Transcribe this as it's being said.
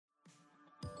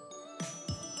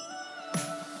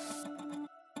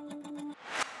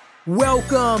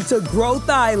Welcome to Growth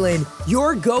Island,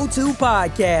 your go-to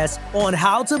podcast on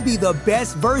how to be the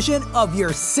best version of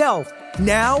yourself.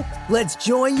 Now, let's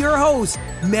join your host,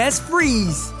 Mes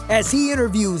Freeze, as he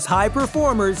interviews high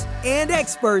performers and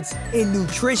experts in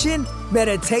nutrition,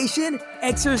 meditation,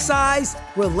 exercise,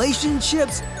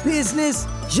 relationships, business,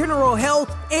 general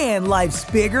health, and life's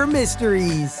bigger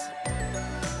mysteries.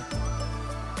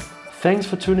 Thanks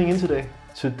for tuning in today.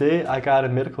 Today I got a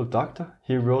medical doctor.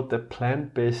 He wrote the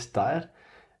plant-based diet,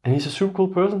 and he's a super cool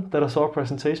person that I saw a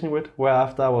presentation with, where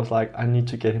after I was like, I need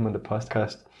to get him on the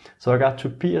podcast. So I got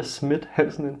Tobias Schmidt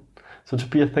Hansen in. So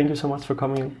Tobias, thank you so much for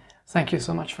coming in. Thank you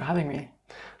so much for having me.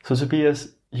 So Tobias,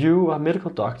 you are a medical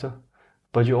doctor,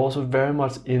 but you're also very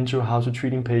much into how to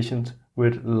treating patients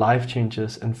with life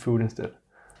changes and food instead.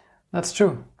 That's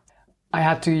true. I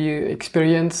had to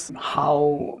experience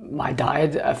how my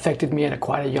diet affected me at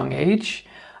quite a young age.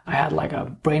 I had like a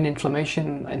brain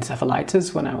inflammation,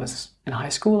 encephalitis, when I was in high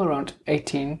school, around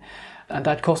 18. And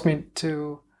that caused me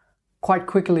to quite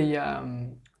quickly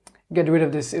get rid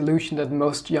of this illusion that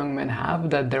most young men have,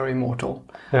 that they're immortal.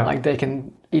 Yeah. Like they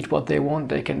can eat what they want,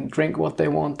 they can drink what they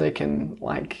want, they can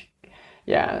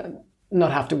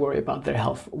not have to worry about their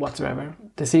health whatsoever.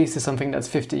 Disease is something that's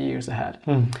 50 years ahead.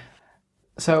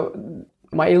 So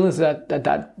my illness at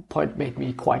that point made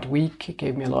me quite weak. It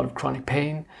gave me a lot of chronic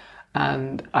pain,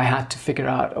 and I had to figure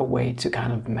out a way to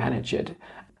kind of manage it.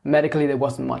 Medically, there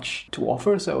wasn't much to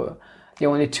offer, so the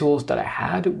only tools that I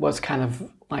had was kind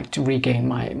of like to regain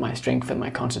my strength and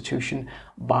my constitution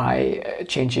by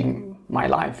changing my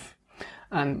life.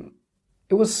 And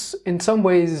it was in some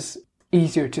ways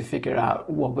easier to figure out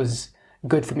what was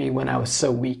good for me when I was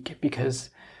so weak, because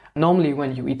normally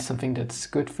when you eat something that's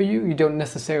good for you, you don't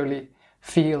necessarily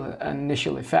feel an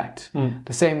initial effect.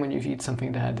 The same when you eat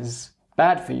something that is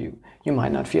bad for you, you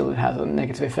might not feel it has a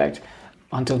negative effect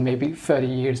until maybe 30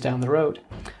 years down the road.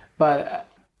 But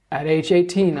at age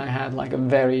 18, I had like a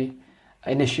very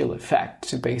initial effect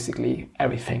to basically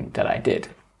everything that I did.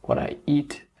 What I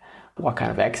eat, what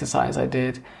kind of exercise I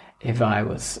did. If I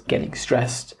was getting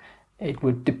stressed, it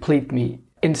would deplete me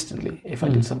instantly if I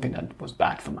did something that was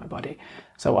bad for my body.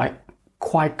 So I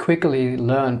quite quickly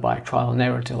learned by trial and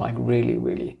error to like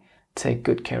really take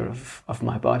good care of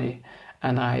my body.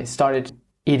 And I started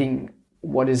eating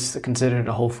what is considered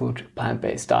a whole food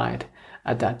plant-based diet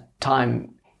at that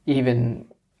time, even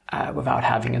without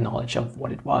having a knowledge of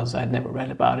what it was. I'd never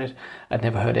read about it. I'd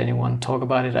never heard anyone talk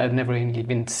about it. I'd never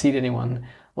even seen anyone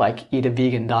like eat a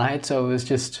vegan diet. So it was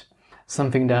just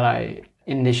something that I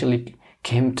initially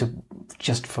came to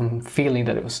just from feeling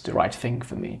that it was the right thing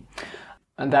for me.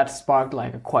 And that sparked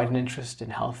like quite an interest in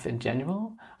health in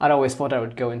general. I'd always thought I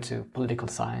would go into political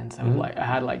science. I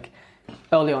had like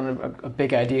early on a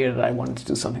big idea that I wanted to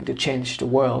do something to change the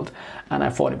world, and I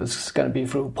thought it was going to be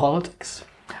through politics.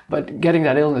 But getting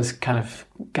that illness kind of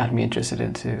got me interested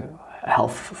into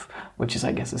health, which is,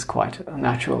 I guess, is quite a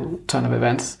natural turn of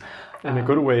events. In a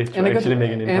good way to actually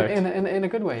make an impact. In a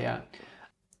good way, yeah.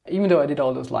 Even though I did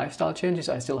all those lifestyle changes,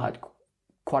 I still had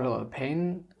quite a lot of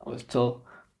pain. I was still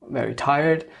very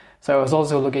tired. So I was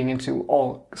also looking into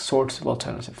all sorts of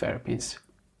alternative therapies.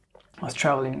 I was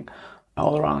traveling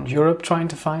all around Europe trying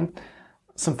to find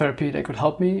some therapy that could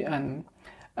help me. And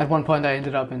at one point I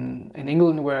ended up in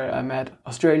England, where I met an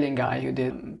Australian guy who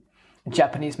did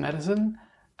Japanese medicine.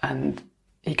 And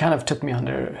he kind of took me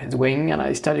under his wing, and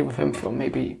I studied with him for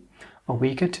maybe a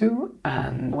week or two.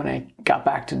 And when I got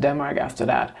back to Denmark after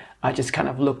that, I just kind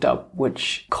of looked up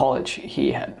which college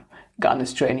he had gotten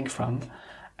his training from,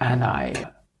 and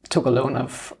I took a loan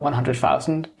of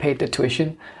 100,000, paid the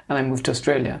tuition, and I moved to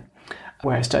Australia,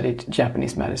 where I studied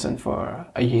Japanese medicine for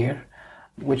a year,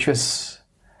 which was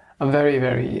a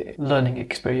very learning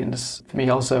experience for me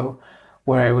also,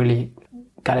 where I really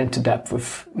got into depth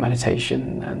with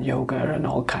meditation and yoga and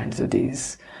all kinds of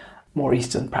these more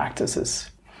Eastern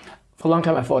practices. For a long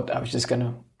time I thought I was just going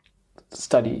to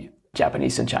study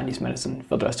Japanese and Chinese medicine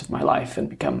for the rest of my life and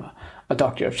become a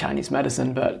doctor of Chinese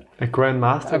medicine, but a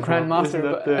grandmaster.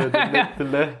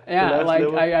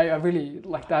 I really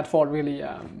like that thought. Really,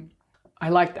 I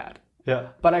like that. Yeah.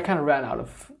 But I kind of ran out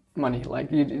of money.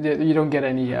 Like you don't get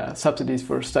any subsidies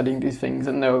for studying these things,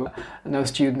 and no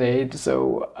student aid.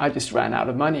 So I just ran out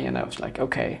of money, and I was like,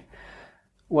 okay,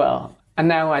 well, and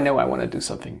now I know I want to do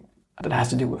something that has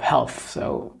to do with health.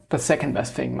 So the second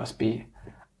best thing must be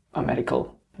a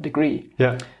medical degree.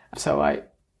 Yeah. So I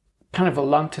kind of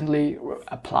reluctantly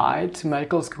applied to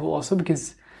medical school also,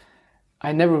 because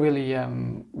I never really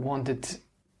wanted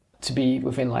to be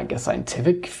within like a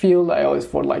scientific field. I always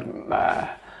thought like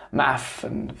math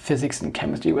and physics and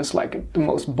chemistry was like the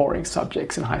most boring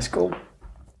subjects in high school.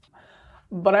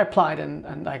 But I applied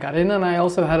and I got in, and I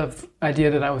also had an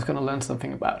idea that I was going to learn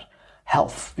something about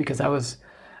health, because I was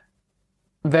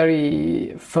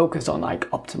very focused on like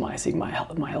optimizing my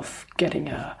health,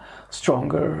 getting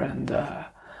stronger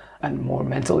and more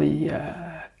mentally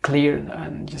clear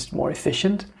and just more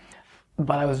efficient.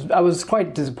 But I was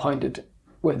quite disappointed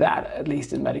with that, at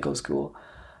least in medical school.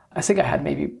 I think I had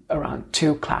maybe around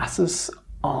 2 classes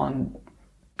on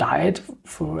diet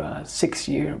for a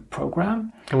 6-year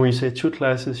program. And when you say 2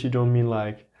 classes, you don't mean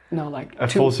like a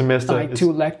full semester? Like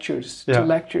 2 lectures, 2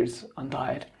 lectures on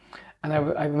diet. And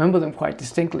I remember them quite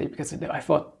distinctly because I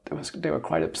thought they were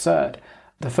quite absurd.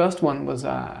 The first one was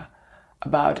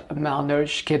about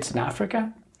malnourished kids in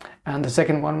Africa, and the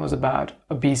second one was about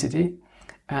obesity.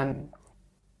 And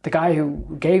the guy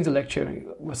who gave the lecture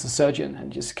was a surgeon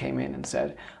and just came in and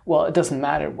said, well, it doesn't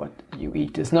matter what you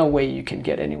eat. There's no way you can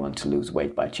get anyone to lose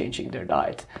weight by changing their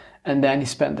diet. And then he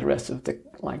spent the rest of the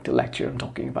lecture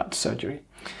talking about surgery.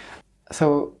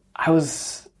 So I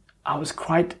was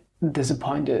quite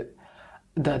disappointed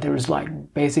that there was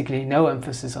like basically no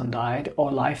emphasis on diet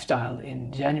or lifestyle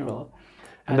in general.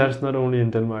 And that's not only in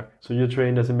Denmark. So you're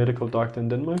trained as a medical doctor in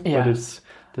Denmark, yeah. But it's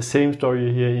the same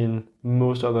story here in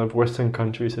most other Western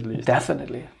countries, at least.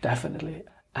 Definitely.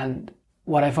 And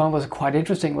what I found was quite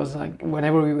interesting was like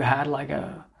whenever we had like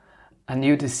a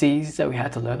new disease that we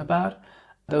had to learn about,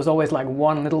 there was always like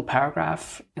one little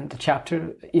paragraph in the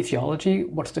chapter, etiology,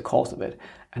 what's the cause of it?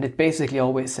 And it basically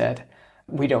always said,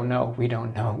 we don't know.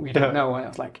 And I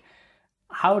was like,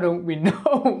 how don't we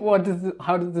know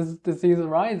how does this disease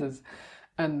arises?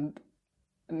 And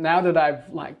now that I've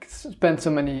like spent so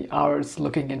many hours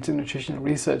looking into nutritional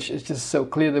research, it's just so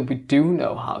clear that we do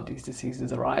know how these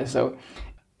diseases arise. So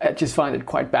I just find it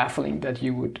quite baffling that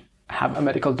you would have a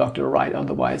medical doctor write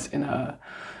otherwise in a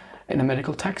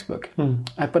medical textbook.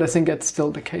 But I think that's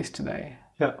still the case today.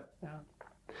 Yeah.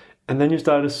 And then you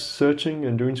started searching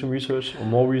and doing some research or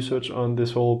more research on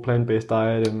this whole plant-based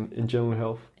diet and in general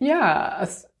health. Yeah,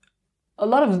 a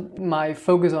lot of my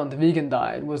focus on the vegan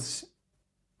diet was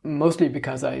mostly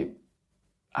because I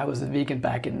was a vegan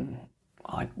back in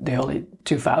the early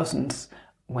 2000s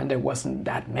when there wasn't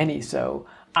that many. So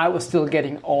I was still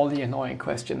getting all the annoying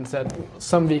questions that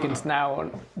some vegans now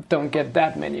don't get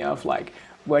that many of, like,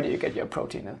 where do you get your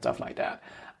protein and stuff like that.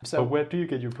 So but where do you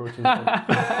get your protein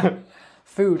from?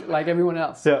 Food, like everyone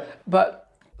else. Yeah. But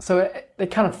so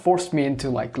it kind of forced me into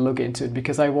like look into it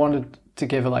because I wanted to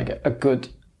give a good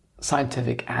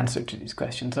scientific answer to these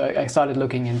questions. So I started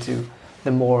looking into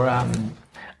the more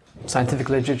scientific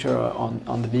literature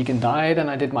on the vegan diet, and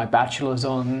I did my bachelor's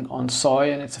on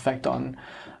soy and its effect on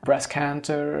breast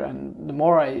cancer. And the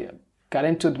more I got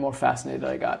into it, the more fascinated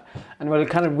I got. And what it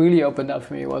kind of really opened up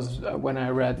for me was when I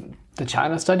read the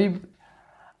China study.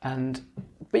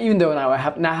 But even though now I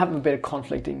have a bit of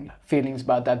conflicting feelings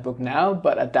about that book now,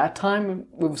 but at that time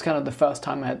it was kind of the first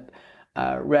time I had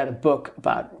read a book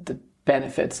about the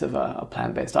benefits of a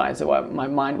plant-based diet. So my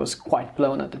mind was quite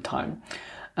blown at the time.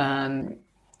 And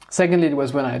secondly, it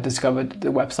was when I discovered the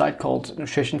website called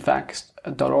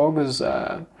nutritionfacts.org. It was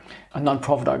a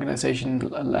non-profit organization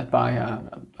led by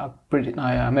an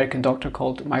American doctor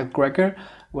called Michael Greger,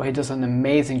 where he does an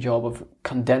amazing job of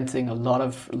condensing a lot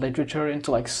of literature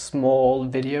into like small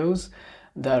videos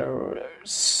that are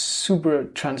super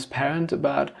transparent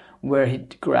about where he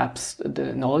grabs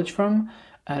the knowledge from,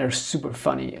 and are super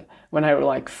funny. When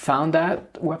I found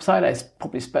that website, I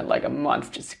probably spent like a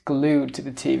month just glued to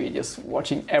the TV, just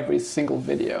watching every single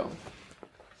video.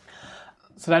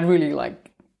 So that really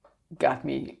got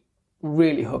me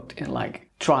really hooked in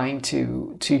trying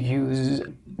to use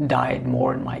diet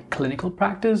more in my clinical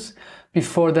practice.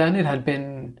 Before then, it had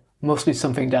been mostly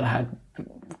something that I had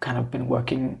kind of been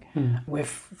working with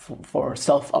for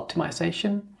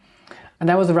self-optimization. And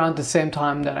that was around the same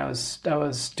time that I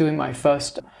was doing my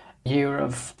first year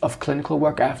of clinical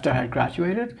work after I had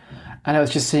graduated. And I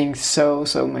was just seeing so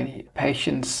many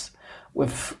patients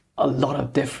with a lot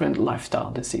of different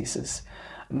lifestyle diseases.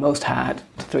 Most had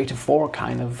 3 to 4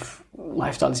 kind of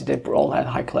lifestyle diseases. They all had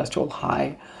high cholesterol,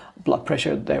 high blood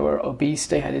pressure. They were obese.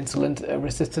 They had insulin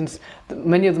resistance.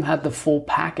 Many of them had the full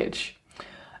package.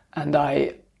 And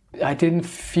I didn't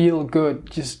feel good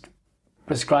just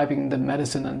prescribing the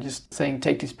medicine and just saying,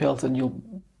 take these pills and you'll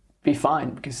be fine,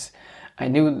 because I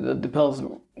knew that the pills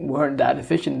weren't that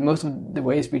efficient. Most of the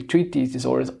ways we treat these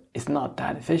disorders is not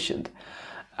that efficient.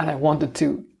 And I wanted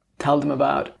to tell them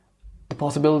about the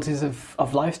possibilities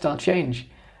of lifestyle change.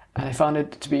 And I found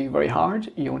it to be very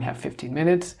hard. You only have 15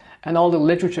 minutes. And all the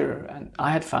literature and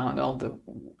I had found, all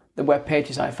the web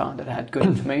pages I found that had good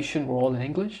information were all in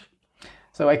English.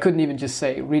 So I couldn't even just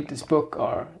say, read this book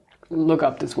or look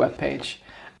up this webpage.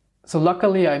 So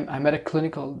luckily, I met a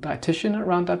clinical dietitian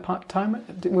around that time.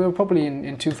 We were probably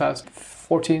in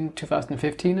 2014,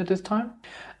 2015 at this time.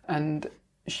 And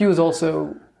she was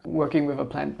also working with a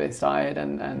plant-based diet,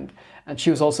 and she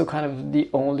was also kind of the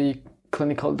only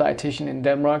clinical dietitian in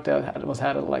Denmark that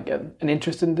had an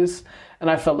interest in this. And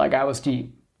I felt like I was the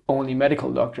only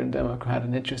medical doctor in Denmark who had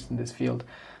an interest in this field.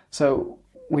 So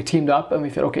we teamed up and we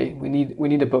said, okay, we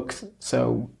need a book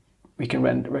so we can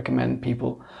recommend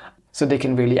people so they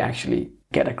can really actually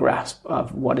get a grasp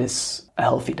of what is a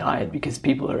healthy diet, because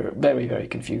people are very, very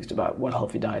confused about what a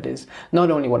healthy diet is. Not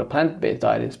only what a plant-based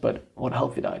diet is, but what a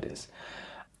healthy diet is.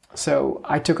 So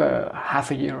I took a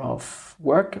half a year of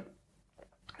work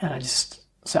and I just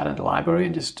sat in the library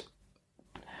and just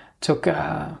took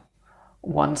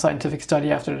one scientific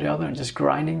study after the other and just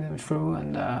grinding them through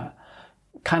and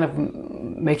kind of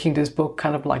making this book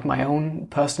kind of like my own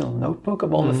personal notebook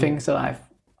of all the things that I've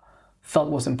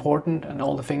felt was important and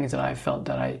all the things that I felt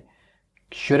that I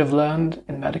should have learned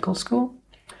in medical school.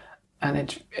 And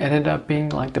it ended up being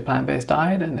like the plant-based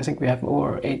diet, and I think we have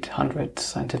over 800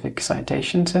 scientific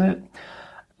citations in it.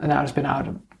 And now it's been out,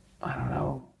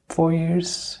 4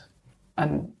 years,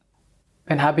 and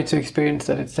been happy to experience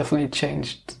that it's definitely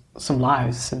changed some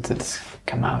lives since it's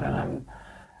come out, and I'm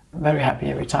very happy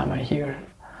every time I hear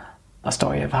a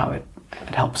story of how it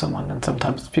helps someone. And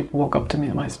sometimes people walk up to me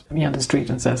on the street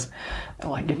and says,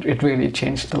 like, it really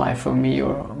changed the life of me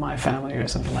or my family or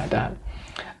something like that.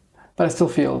 But I still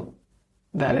feel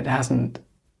that it hasn't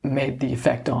made the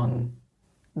effect on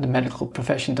the medical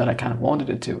profession that I kind of wanted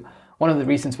it to. One of the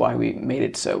reasons why we made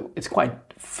it so,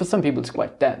 for some people it's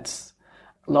quite dense.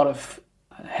 A lot of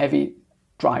heavy,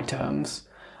 dry terms,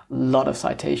 a lot of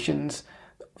citations.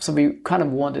 So we kind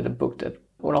of wanted a book that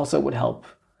would help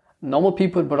normal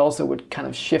people, but also would kind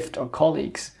of shift our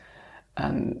colleagues.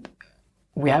 And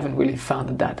we haven't really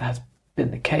found that has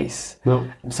been the case. No.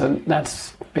 So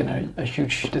that's been a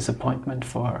huge disappointment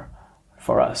for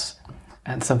us,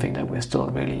 and something that we're still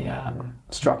really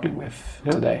struggling with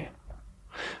today.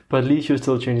 But at least you're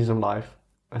still changing some life.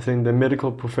 I think the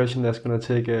medical profession, that's going to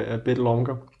take a bit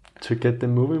longer to get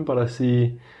them moving, but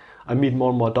I meet more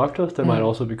and more doctors. That might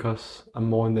also because I'm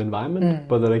more in the environment,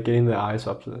 but that are getting their eyes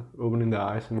up, opening their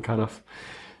eyes and kind of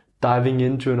diving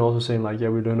into, and also saying like, yeah,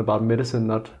 we learn about medicine,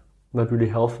 not really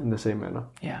health in the same manner.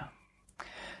 Yeah.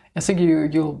 I think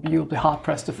you'll be hard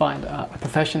pressed to find a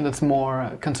profession that's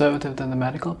more conservative than the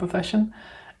medical profession.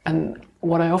 And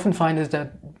what I often find is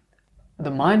that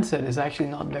the mindset is actually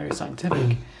not very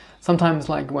scientific. Sometimes,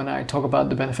 like when I talk about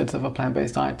the benefits of a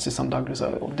plant-based diet to some doctors,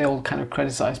 they'll kind of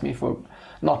criticize me for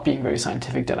not being very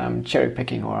scientific, that I'm cherry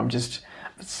picking or I'm just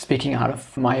speaking out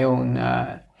of my own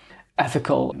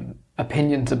ethical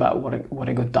opinions about what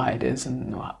a good diet is,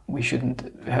 and we shouldn't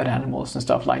hurt animals and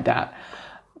stuff like that.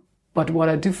 But what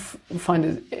I do find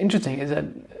is interesting is that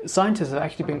scientists have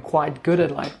actually been quite good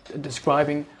at like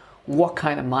describing what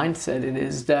kind of mindset it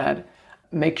is that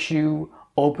makes you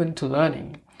open to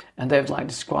learning. And they've like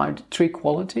described 3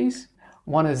 qualities.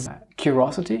 One is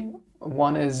curiosity,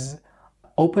 one is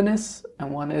openness,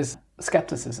 and one is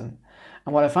skepticism.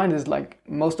 And what I find is like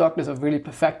most doctors have really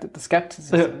perfected the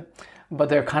skepticism, but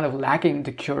they're kind of lacking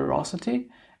the curiosity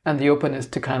and the openness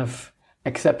to kind of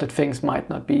accept that things might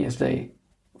not be as they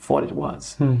thought it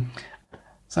was.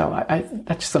 So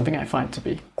that's just something I find to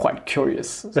be quite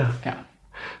curious. Yeah.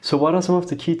 So what are some of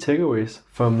the key takeaways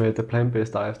from the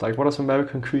plant-based diet? Like, what are some very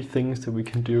concrete things that we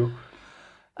can do?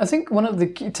 I think one of the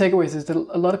key takeaways is that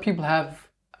a lot of people have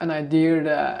an idea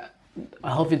that a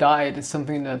healthy diet is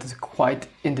something that is quite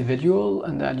individual,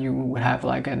 and that you would have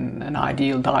like an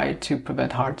ideal diet to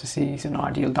prevent heart disease, an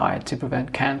ideal diet to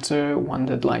prevent cancer, one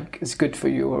that like is good for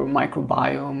your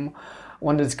microbiome,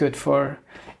 one that's good for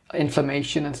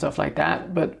inflammation and stuff like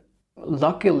that. But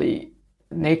luckily,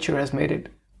 nature has made it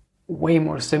way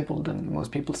more simple than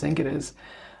most people think it is.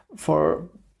 For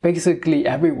basically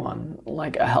everyone,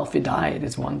 like a healthy diet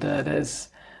is one that is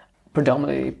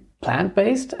predominantly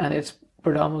plant-based and it's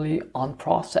predominantly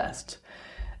unprocessed.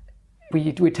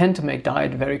 We tend to make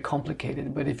diet very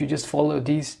complicated, but if you just follow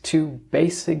these 2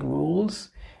 basic rules,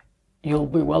 you'll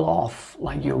be well off.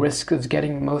 Like your risk of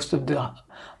getting most of the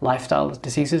lifestyle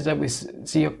diseases that we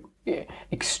see are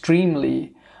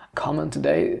extremely common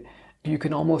today. You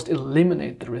can almost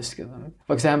eliminate the risk of them.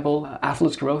 For example,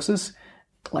 atherosclerosis,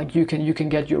 like you can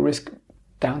get your risk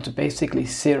down to basically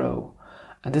 0.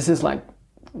 And this is like,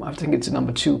 I think it's the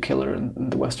number 2 killer in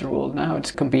the Western world now.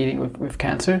 It's competing with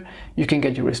cancer. You can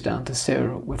get your risk down to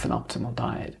 0 with an optimal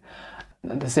diet.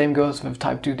 And the same goes with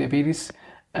type 2 diabetes.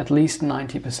 At least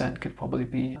 90% could probably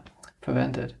be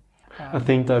prevented. I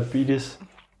think diabetes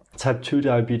type 2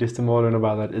 diabetes, the more I learn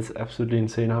about that, it's absolutely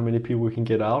insane how many people we can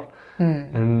get out.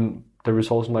 And the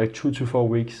results in like 2 to 4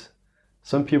 weeks.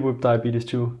 Some people with diabetes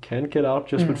 2 can get out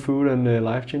just with food and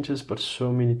life changes, but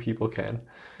so many people can.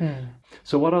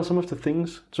 So what are some of the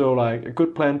things? So like a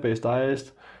good plant-based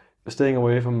diet, staying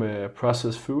away from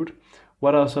processed food.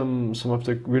 What are some of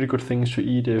the really good things to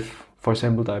eat if, for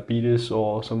example, diabetes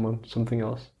or something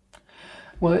else?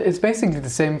 Well, it's basically the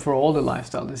same for all the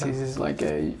lifestyle diseases. Like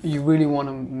you really want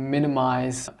to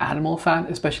minimize animal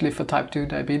fat, especially for type 2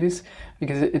 diabetes,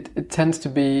 because it tends to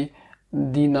be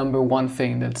the number one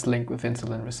thing that's linked with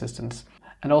insulin resistance.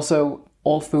 And also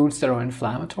all foods that are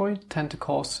inflammatory tend to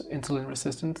cause insulin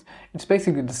resistance. It's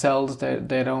basically the cells that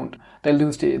they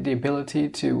lose the ability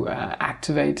to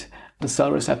activate the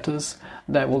cell receptors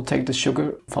that will take the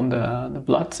sugar from the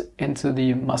blood into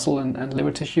the muscle and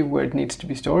liver tissue where it needs to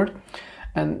be stored.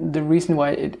 And the reason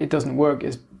why it doesn't work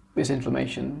is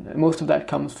inflammation. Most of that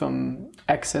comes from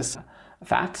excess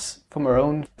fats, from our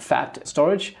own fat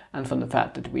storage and from the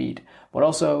fat that we eat. But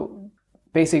also,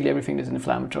 basically everything that's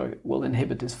inflammatory will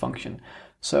inhibit this function.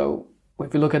 So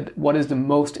if you look at what is the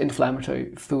most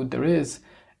inflammatory food there is,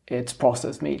 it's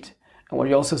processed meat. And what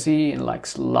you also see in like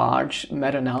large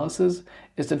meta-analysis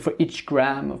is that for each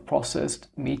gram of processed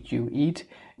meat you eat,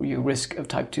 your risk of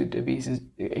type 2 diabetes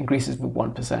increases with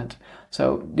 1%.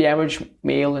 So the average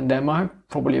male in Denmark,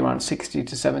 probably around 60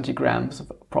 to 70 grams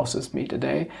of processed meat a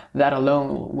day. That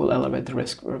alone will elevate the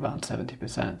risk for about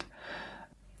 70%.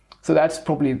 So that's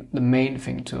probably the main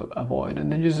thing to avoid.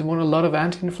 And then you just want a lot of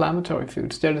anti-inflammatory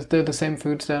foods. They're the same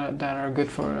foods that are good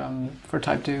for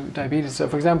type 2 diabetes. So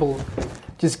for example,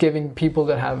 just giving people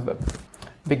that have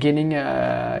beginning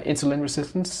insulin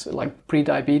resistance, like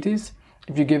pre-diabetes,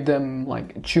 if you give them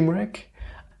like turmeric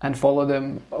and follow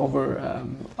them over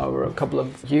a couple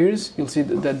of years, you'll see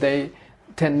that they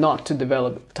tend not to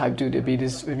develop type 2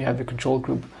 diabetes. When you have the control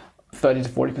group, 30 to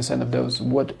 40% of those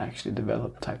would actually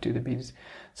develop type 2 diabetes.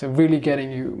 So really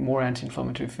getting you more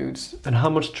anti-inflammatory foods. And how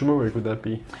much turmeric would that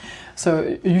be?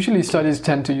 So usually studies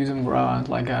tend to use them around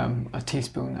like a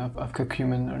teaspoon of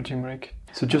curcumin or turmeric.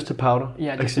 So just the powder?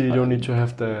 Yeah. Actually, you don't need to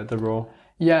have the raw?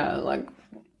 Yeah, like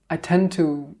I tend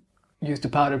to use the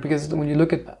powder because when you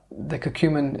look at the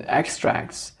curcumin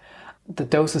extracts, the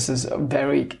dosages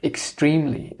vary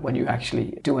extremely when you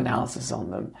actually do analysis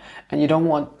on them. And you don't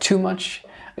want too much.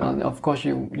 And of course,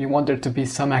 you want there to be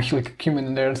some actual curcumin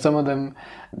in there, and some of them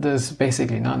there's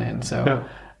basically none in. So yeah.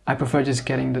 I prefer just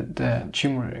getting the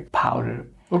turmeric powder,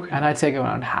 and I take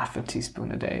around half a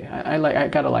teaspoon a day. I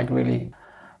got a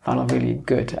found a really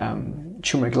good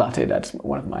turmeric latte. That's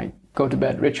one of my go to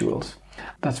bed rituals.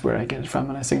 That's where I get it from,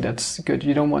 and I think that's good.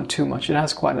 You don't want too much. It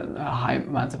has quite a high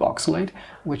amount of oxalate,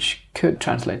 which could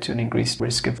translate to an increased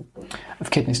risk of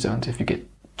kidney stones if you get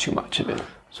too much of it.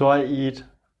 So I eat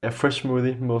a fresh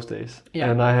smoothie most days,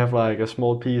 and I have like a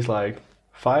small piece, like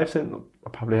 5 centimeters. I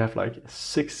probably have like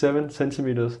 6-7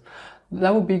 centimeters.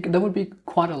 That would be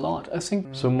quite a lot. I think.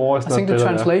 So more is not better. I think the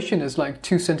translation is like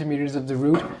 2 centimeters of the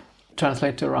root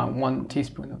translate to around 1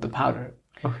 teaspoon of the powder.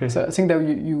 Okay. So I think that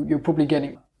you're probably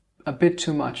getting a bit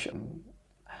too much,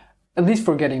 at least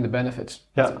for getting the benefits.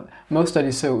 Yeah. So most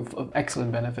studies show of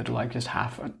excellent benefit, like just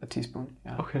half a teaspoon.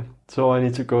 Yeah. Okay. So I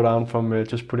need to go down from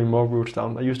just putting more roots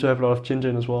down. I used to have a lot of ginger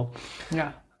in as well.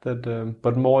 Yeah. That,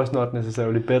 but more is not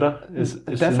necessarily better. It's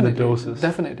in the doses.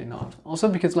 Definitely not. Also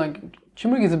because like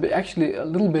turmeric is actually a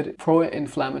little bit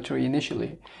pro-inflammatory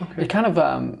initially. Okay. It kind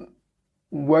of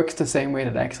works the same way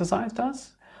that exercise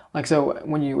does. Like so,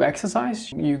 when you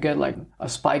exercise, you get like a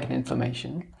spike in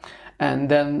inflammation, and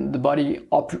then the body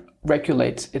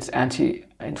regulates its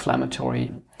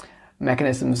anti-inflammatory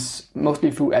mechanisms mostly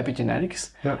through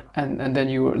epigenetics, and then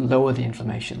you lower the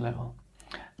inflammation level.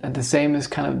 And the same is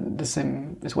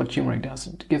what turmeric does.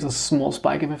 It gives a small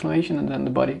spike of inflammation, and then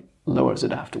the body lowers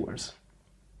it afterwards.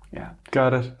 Yeah.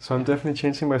 Got it. So I'm definitely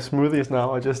changing my smoothies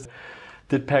now. I just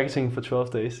did packaging for 12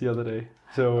 days the other day.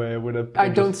 So I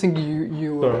don't think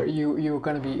you're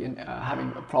going to be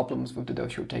having problems with the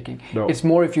dose you're taking. No. It's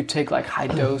more if you take like high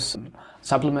dose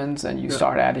supplements and you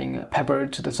start adding pepper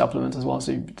to the supplements as well,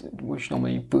 so which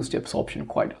normally boost the absorption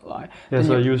quite a lot. Yeah,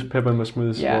 so I use pepper in my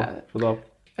smoothies for that.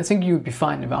 I think you'd be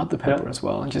fine without the pepper as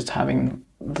well, and just having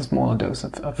the smaller dose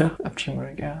of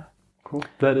turmeric. Yeah. Cool.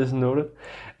 That is noted.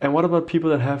 And what about people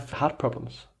that have heart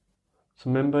problems? So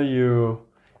remember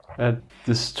at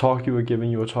this talk you were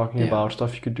giving, you were talking about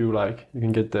stuff you could do, like you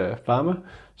can get the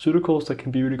pharmaceuticals that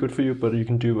can be really good for you, but you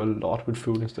can do a lot with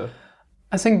food instead.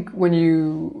 I think when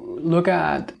you look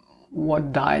at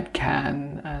what diet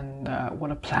can and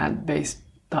what a plant-based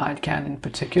diet can in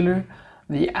particular,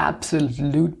 the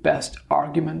absolute best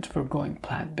argument for going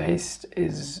plant-based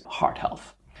is heart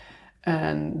health.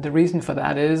 And the reason for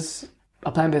that is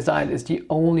a plant-based diet is the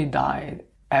only diet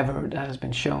ever that has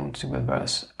been shown to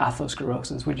reverse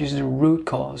atherosclerosis, which is the root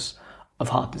cause of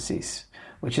heart disease,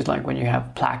 which is like when you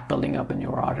have plaque building up in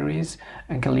your arteries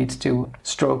and can lead to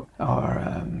stroke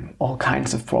or all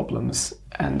kinds of problems.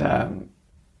 And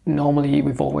normally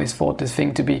we've always thought this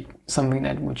thing to be something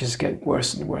that would just get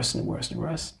worse and worse and worse and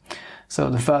worse. So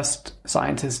the first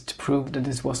scientist to prove that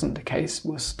this wasn't the case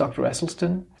was Dr.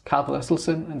 Esselstyn, Karpel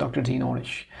Esselstyn, and Dr. Dean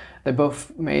Ornish. They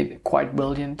both made quite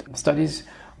brilliant studies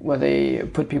where they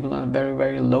put people on a very,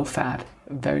 very low-fat,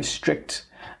 very strict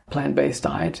plant-based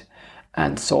diet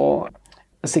and saw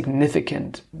a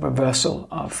significant reversal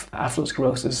of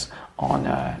atherosclerosis on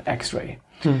X-ray.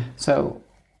 So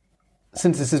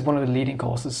since this is one of the leading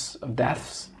causes of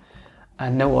deaths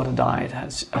and no other diet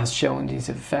has shown these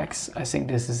effects, I think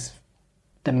this is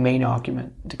the main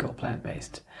argument to go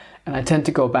plant-based. And I tend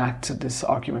to go back to this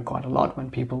argument quite a lot when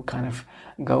people kind of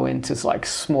go into like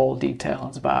small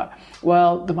details about,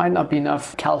 well, there might not be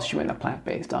enough calcium in a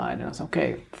plant-based diet. And it's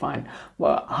okay, fine.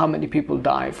 Well, how many people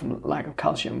die from lack of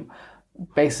calcium?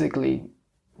 Basically,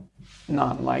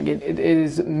 none. Like it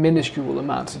is minuscule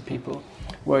amounts of people.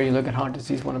 Where you look at heart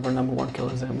disease, one of our number one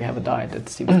killers, and we have a diet that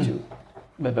seems to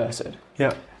reverse it.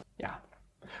 Yeah. Yeah.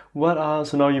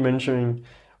 So now you're mentioning,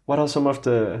 what are some of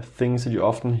the things that you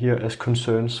often hear as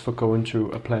concerns for going to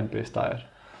a plant-based diet,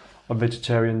 a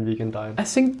vegetarian, vegan diet? I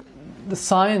think the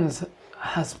science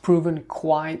has proven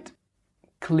quite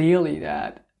clearly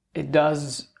that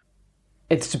it's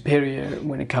superior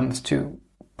when it comes to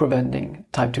preventing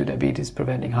type 2 diabetes,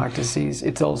 preventing heart disease.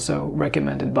 It's also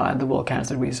recommended by the World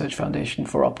Cancer Research Foundation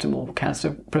for optimal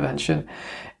cancer prevention.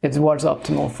 It's what's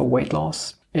optimal for weight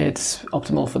loss. It's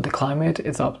optimal for the climate.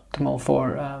 It's optimal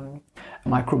for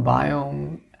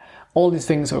microbiome. All these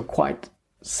things are quite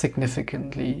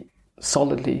significantly,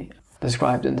 solidly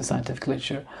described in the scientific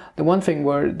literature. The one thing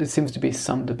where there seems to be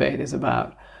some debate is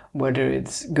about whether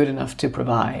it's good enough to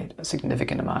provide a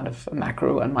significant amount of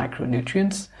macro and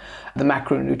micronutrients. The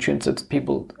macronutrients that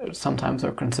people sometimes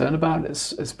are concerned about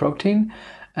is protein,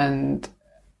 and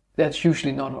that's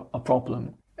usually not a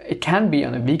problem. It can be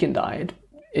on a vegan diet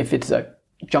if it's a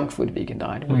junk food vegan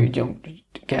diet where you don't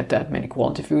get that many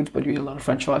quality foods, but you eat a lot of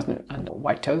French fries and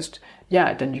white toast.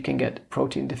 Yeah, then you can get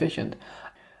protein deficient.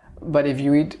 But if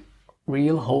you eat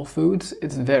real whole foods,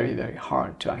 it's very, very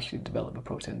hard to actually develop a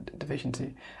protein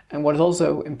deficiency. And what is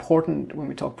also important when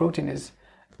we talk protein is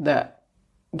that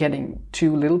getting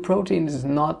too little protein is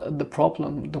not the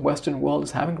problem the Western world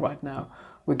is having right now.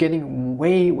 We're getting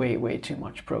way, way, way too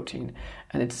much protein.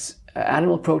 And it's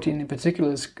animal protein in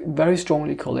particular is very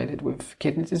strongly correlated with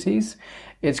kidney disease.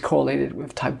 It's correlated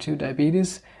with type 2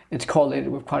 diabetes. It's correlated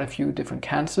with quite a few different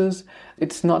cancers.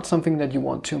 It's not something that you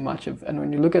want too much of. And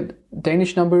when you look at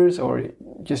Danish numbers or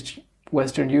just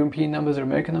Western European numbers or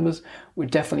American numbers, we're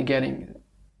definitely getting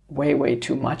way, way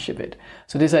too much of it.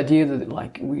 So this idea that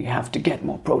like we have to get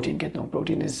more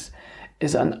protein is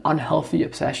an unhealthy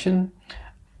obsession.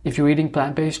 If you're eating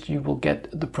plant-based, you will get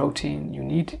the protein you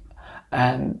need.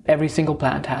 And every single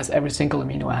plant has every single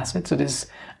amino acid. So this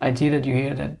idea that you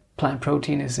hear that plant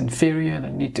protein is inferior and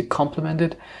I need to complement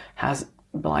it has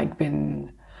like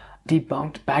been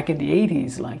debunked back in the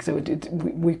 80s. Like, so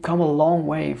we've come a long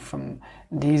way from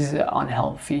these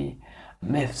unhealthy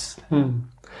myths.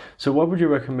 So what would you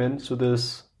recommend? So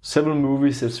there's several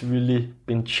movies that's really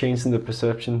been changing the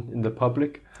perception in the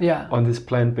public on this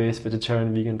plant-based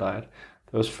vegetarian vegan diet.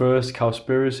 There was first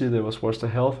Cowspiracy, there was What's the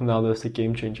Health, and now there's the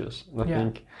Game Changers. And I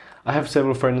think I have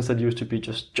several friends that used to be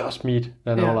just meat,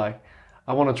 and are like,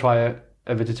 I want to try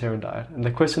a vegetarian diet. And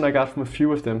the question I got from a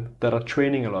few of them that are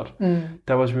training a lot,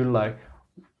 that was really like,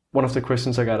 one of the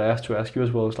questions I got asked to ask you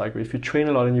as well is like, if you train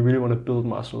a lot and you really want to build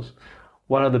muscles,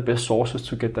 what are the best sources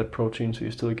to get that protein so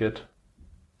you still get?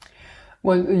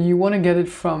 Well, you want to get it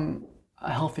from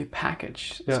a healthy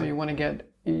package. So you want to get,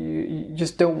 you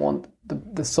just don't want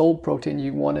the sole protein,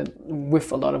 you want it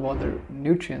with a lot of other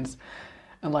nutrients.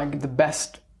 And like the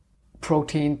best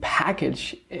protein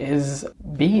package is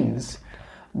beans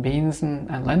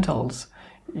and lentils.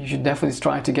 You should definitely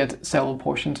try to get several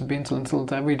portions of beans and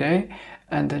lentils every day,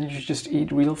 and then you should just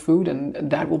eat real food, and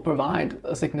that will provide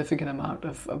a significant amount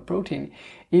of protein.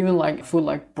 Even like food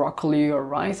like broccoli or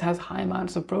rice has high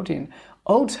amounts of protein.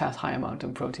 Oats has high amount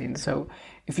of protein. So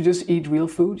if you just eat real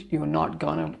food, you're not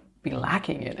gonna be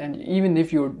lacking it. And even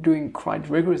if you're doing quite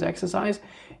rigorous exercise,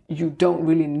 you don't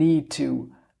really need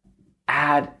to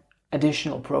add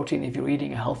additional protein if you're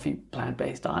eating a healthy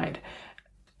plant-based diet.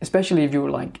 Especially if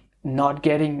you're like not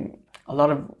getting a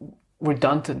lot of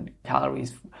redundant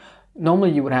calories.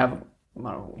 Normally you would have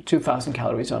 2,000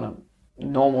 calories on a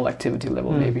normal activity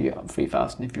level, maybe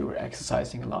 3,000 if you were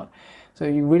exercising a lot. So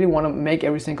you really want to make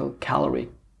every single calorie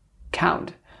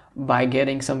count by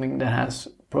getting something that has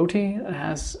protein and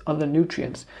has other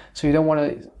nutrients. So you don't want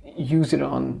to use it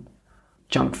on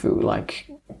junk food like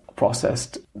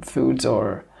processed foods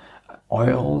or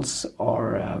oils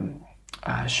or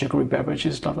sugary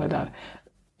beverages, stuff like that.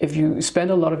 If you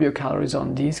spend a lot of your calories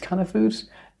on these kind of foods,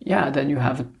 then you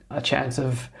have a chance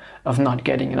of not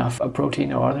getting enough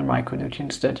protein or other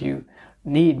micronutrients that you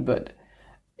need. But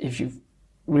if you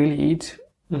really eat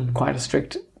quite a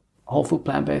strict whole food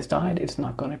plant-based diet, it's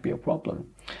not going to be a problem.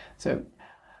 So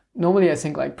normally I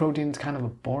think like protein is kind of a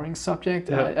boring subject.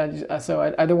 So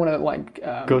I don't want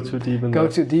to go too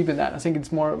deep in that. I think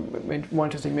it's more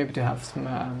interesting maybe to have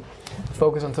some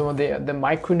focus on some of the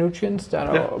micronutrients that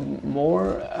are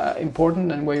more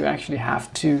important and where you actually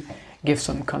have to give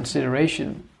some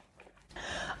consideration.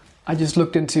 I just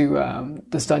looked into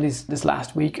the studies this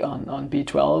last week on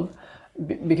B12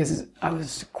 because I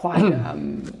was quite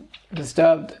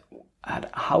disturbed at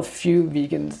how few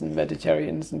vegans and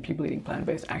vegetarians and people eating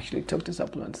plant-based actually took the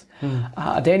supplements.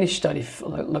 A Danish study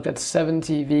looked at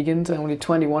 70 vegans and only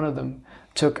 21 of them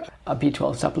took a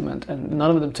B12 supplement, and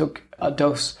none of them took a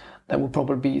dose that would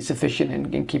probably be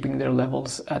sufficient in keeping their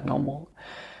levels at normal.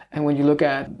 And when you look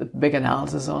at the big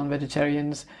analysis on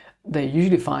vegetarians, they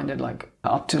usually find that like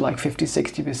up to like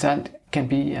 50-60% can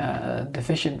be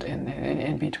deficient in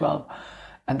B12.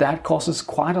 And that causes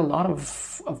quite a lot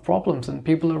of problems, and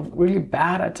people are really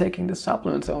bad at taking the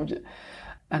supplements.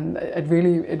 And it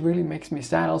really makes me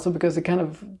sad also because it kind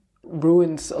of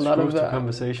ruins a lot of the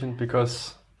conversation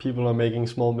because people are making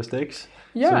small mistakes.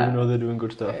 Yeah. So you know they're doing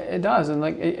good stuff. It does, and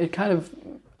like it kind of,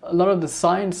 a lot of the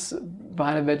science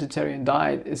behind a vegetarian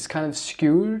diet is kind of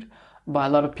skewed by a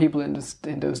lot of people in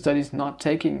those studies not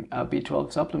taking a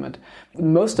B12 supplement.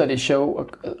 Most studies show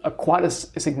quite a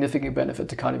significant benefit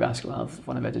to cardiovascular health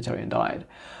on a vegetarian diet,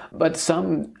 but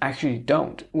some actually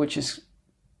don't, which is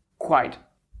quite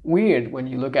weird when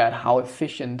you look at how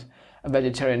efficient a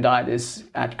vegetarian diet is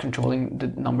at controlling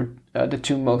the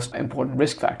two most important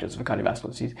risk factors for cardiovascular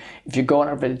disease. If you go on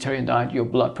a vegetarian diet, your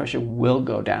blood pressure will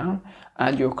go down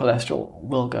and your cholesterol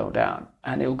will go down,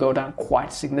 and it will go down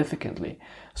quite significantly.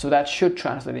 So that should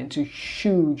translate into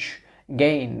huge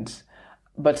gains,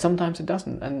 but sometimes it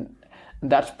doesn't. And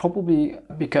that's probably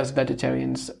because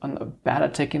vegetarians are bad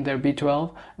at taking their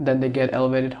B12, then they get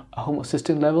elevated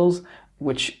homocysteine levels,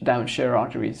 which damage their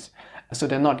arteries. So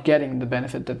they're not getting the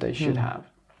benefit that they should have.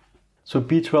 So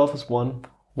B12 is one.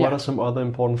 What are some other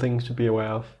important things to be aware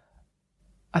of?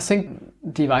 I think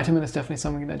D vitamin is definitely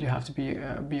something that you have to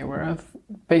be aware of.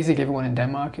 Basically everyone in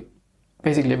Denmark,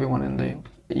 basically everyone in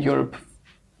Europe,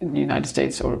 in the United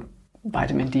States, or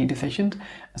vitamin D deficient.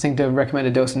 I think the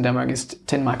recommended dose in Denmark is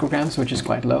 10 micrograms, which is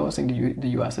quite low. I think the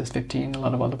US is 15, a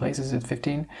lot of other places it's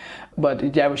 15.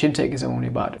 But the average intake is only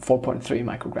about 4.3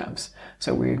 micrograms.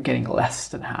 So we're getting less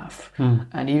than half.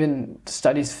 And even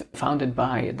studies founded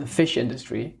by the fish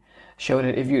industry show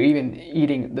that if you're even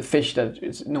eating the fish that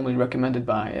is normally recommended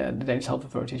by the Danish health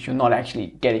authorities, you're not actually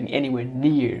getting anywhere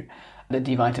near the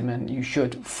D vitamin you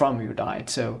should from your diet.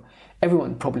 So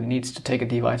everyone probably needs to take a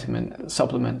D vitamin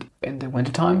supplement in the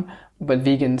wintertime, but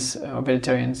vegans or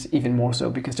vegetarians even more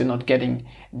so because they're not getting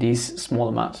these small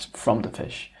amounts from the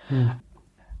fish.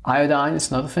 Iodine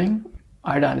is another thing.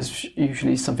 Iodine is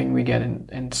usually something we get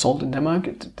in salt in Denmark.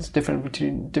 It's different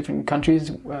between different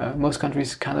countries. Most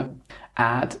countries kind of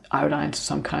add iodine to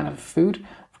some kind of food.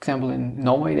 For example, in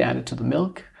Norway they add it to the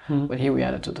milk, but here we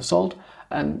add it to the salt.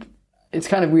 And it's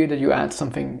kind of weird that you add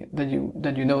something that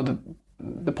you know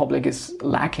the public is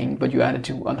lacking, but you add it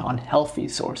to an unhealthy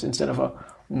source instead of a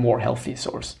more healthy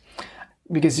source.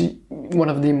 Because one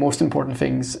of the most important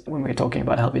things when we're talking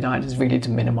about healthy diet is really to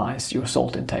minimize your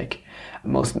salt intake.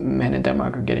 Most men in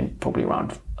Denmark are getting probably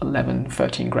around 11,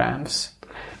 13 grams.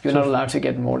 You're not allowed to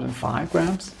get more than 5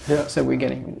 grams. Yeah. So we're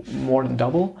getting more than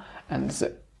double. And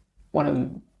so one of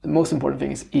the most important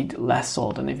things is eat less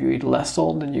salt. And if you eat less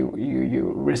salt, then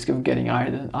your risk of getting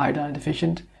iodine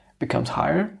deficient becomes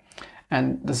higher.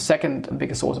 And the second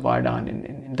biggest source of iodine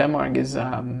in Denmark is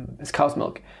cow's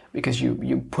milk, because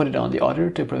you put it on the udder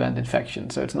to prevent infection.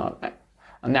 So it's not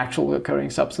a natural occurring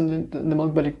substance in the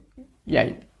milk, but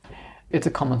it's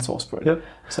a common source for it. Yep.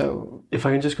 So if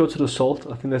I can just go to the salt,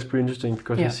 I think that's pretty interesting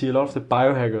because you see a lot of the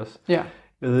biohackers. Yeah.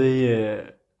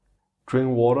 They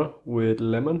drink water with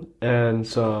lemon and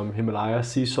some Himalaya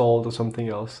sea salt or something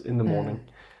else in the morning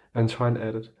and try and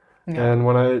add it. Yeah. And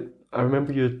when I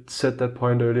remember you said that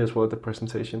point earlier as well at the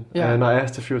presentation. Yeah. And I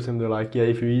asked a few of them, they're like, yeah,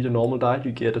 if you eat a normal diet,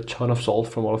 you get a ton of salt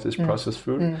from all of this processed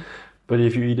food. But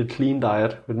if you eat a clean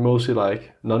diet with mostly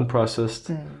like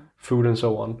non-processed food and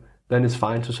so on, then it's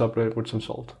fine to supplement with some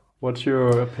salt. What's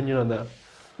your opinion on that?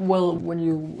 Well, when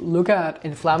you look at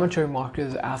inflammatory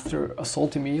markers after a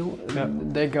salty meal,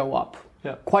 they go up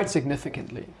quite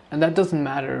significantly. And that doesn't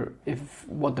matter if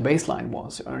what the baseline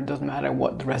was, or it doesn't matter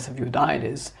what the rest of your diet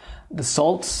is. The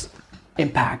salt's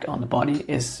impact on the body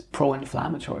is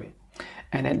pro-inflammatory.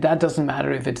 And that doesn't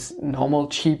matter if it's normal,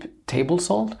 cheap table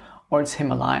salt or it's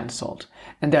Himalayan salt.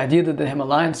 And the idea that the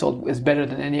Himalayan salt is better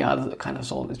than any other kind of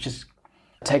salt is just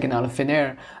taken out of thin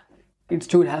air. It's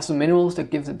true, it has some minerals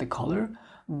that gives it the color,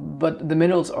 but the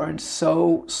minerals are in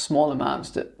so small amounts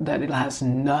that it has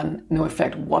no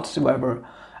effect whatsoever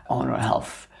on our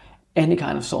health. Any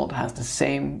kind of salt has the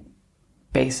same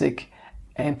basic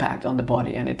impact on the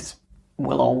body, and it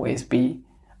will always be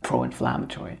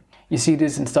pro-inflammatory. You see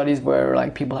this in studies where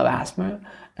like people have asthma,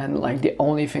 and like the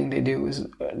only thing they do is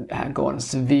go on a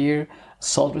severe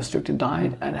salt-restricted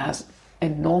diet, and it has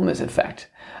enormous effect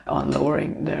on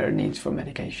lowering their needs for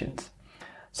medications.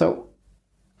 So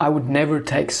I would never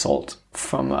take salt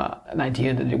from an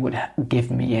idea that it would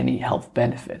give me any health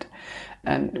benefit.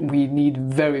 And we need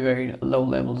very, very low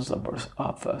levels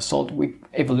of salt.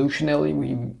 Evolutionarily,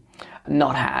 we've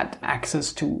not had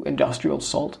access to industrial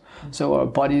salt. So our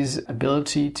body's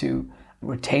ability to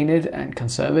retain it and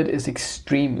conserve it is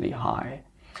extremely high.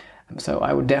 So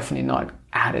I would definitely not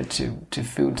add it to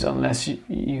foods unless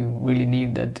you really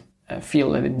need that,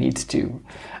 feel that it needs to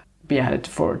be added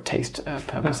for taste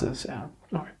purposes. Yeah.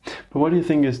 Okay. But what do you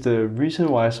think is the reason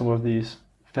why some of these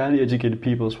fairly educated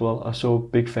people as well are so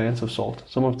big fans of salt?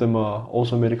 Some of them are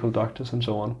also medical doctors and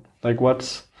so on. Like,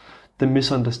 what's the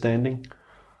misunderstanding?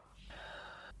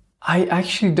 I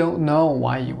actually don't know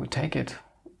why you would take it.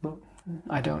 No.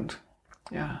 I don't.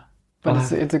 Yeah.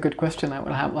 But it's a good question. I'll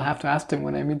have to ask them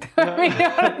when I meet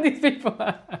these people.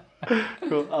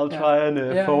 Cool. I'll try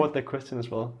and forward that question as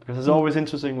well, because it's always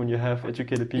interesting when you have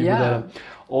educated people that are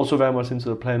also very much into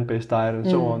the plant-based diet and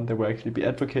so on. They will actually be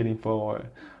advocating for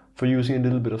using a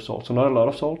little bit of salt. So not a lot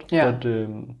of salt, but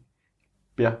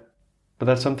but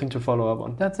that's something to follow up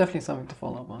on. That's definitely something to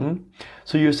follow up on. Mm-hmm.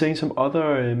 So you're saying some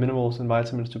other minerals and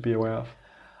vitamins to be aware of?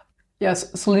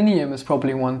 Yes, selenium is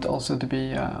probably one also to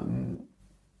be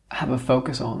have a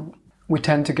focus on. We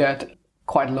tend to get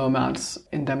quite low amounts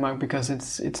in Denmark because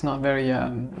it's not very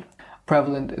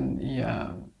prevalent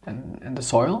in the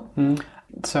soil.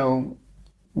 So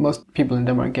most people in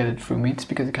Denmark get it through meats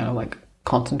because it kind of like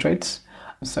concentrates.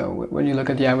 So when you look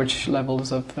at the average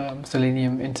levels of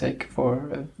selenium intake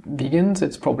for vegans,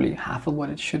 it's probably half of what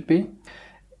it should be.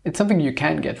 It's something you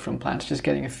can get from plants. Just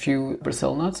getting a few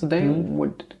Brazil nuts a day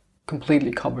would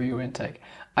completely cover your intake.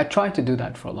 I tried to do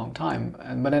that for a long time,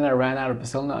 but then I ran out of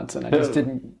Brazil nuts and I just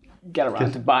didn't get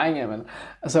around to buying them.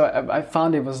 And so I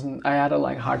found I had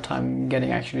a hard time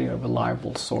getting actually a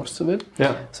reliable source of it.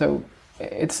 Yeah. So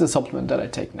it's a supplement that I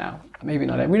take now. Maybe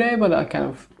not every day, but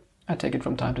I take it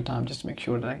from time to time just to make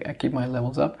sure that I keep my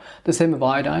levels up. The same with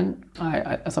iodine.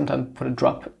 I sometimes put a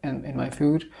drop in my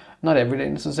food, not every day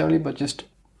necessarily, but just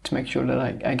to make sure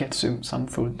that I get some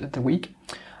food at the week.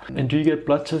 And do you get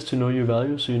blood tests to know your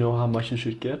value, so you know how much you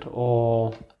should get,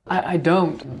 or? I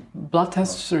don't. Blood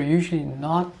tests are usually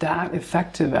not that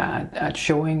effective at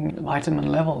showing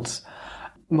vitamin levels.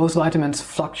 Most vitamins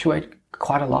fluctuate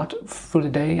quite a lot through the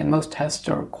day, and most tests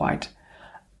are quite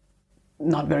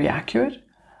not very accurate.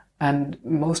 And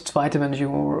most vitamins,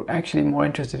 you're actually more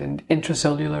interested in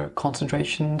intracellular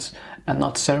concentrations and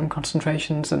not serum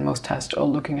concentrations, and most tests are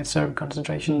looking at serum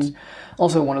concentrations.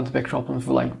 Also, one of the big problems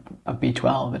for like a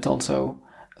B12, it's also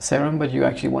serum, but you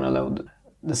actually want to load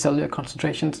the cellular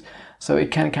concentrations. So it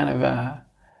can kind of,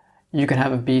 you can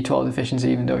have a B12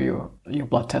 deficiency even though your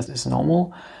blood test is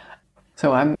normal.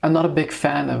 So I'm not a big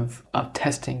fan of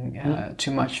testing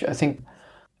too much. I think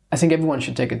everyone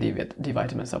should take a D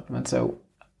vitamin supplement. So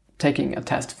taking a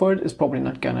test for it is probably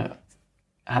not going to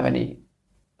have any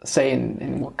say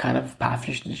in what kind of path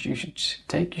you should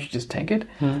take. You should just take it.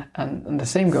 And the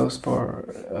same goes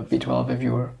for B12 if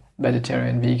you're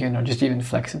vegetarian, vegan, or just even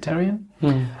flexitarian.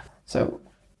 So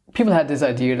people had this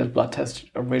idea that blood tests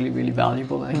are really, really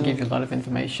valuable and give you a lot of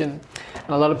information. And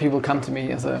a lot of people come to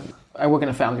me I work in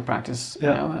a family practice, you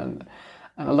know, and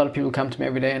a lot of people come to me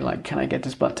every day and like, can I get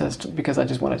this blood test? Because I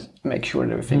just want to make sure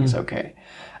that everything is okay.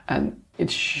 And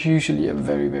it's usually a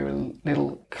very, very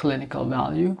little clinical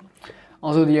value.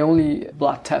 Also, the only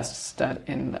blood tests that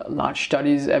in large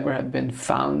studies ever have been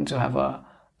found to have a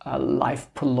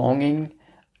life-prolonging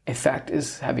effect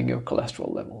is having your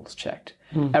cholesterol levels checked.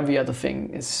 Every other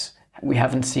thing is, we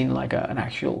haven't seen like an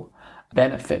actual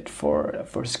benefit for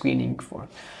screening for.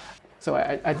 So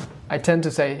I tend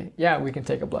to say, yeah, we can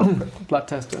take a blood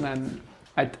test, and then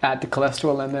I add the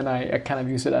cholesterol, and then I kind of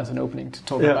use it as an opening to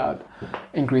talk about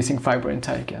increasing fiber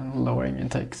intake and lowering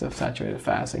intakes of saturated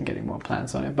fats and getting more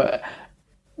plants on it. But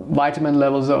vitamin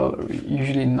levels are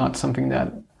usually not something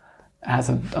that has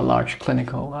a large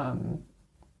clinical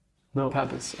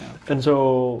purpose. Yeah. And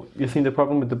so you think the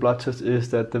problem with the blood test is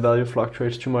that the value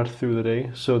fluctuates too much through the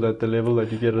day, so that the level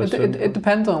that you get it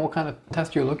depends on what kind of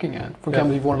test you're looking at. For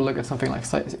example, if you want to look at something like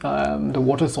the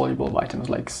water-soluble vitamins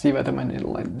like C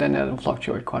vitamin, then it'll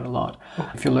fluctuate quite a lot.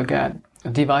 If you look at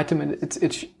D vitamin, it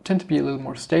tends to be a little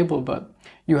more stable, but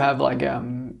you have like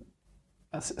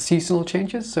seasonal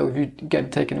changes. So if you get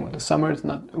it taken in the summer, it's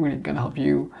not really going to help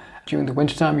you. During the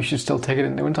wintertime, you should still take it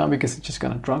in the wintertime because it's just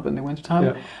going to drop in the wintertime.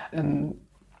 Yeah. And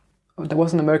there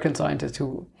was an American scientist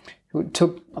who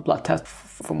took a blood test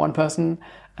from one person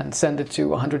and sent it to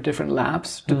 100 different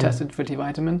labs to test it for D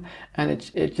vitamin, and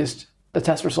it just, the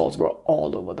test results were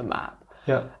all over the map.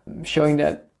 Yeah, showing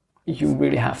that you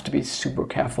really have to be super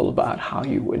careful about how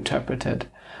you interpreted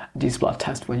these blood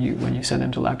tests when you send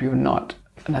them to lab. You're not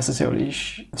necessarily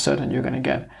certain you're going to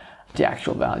get the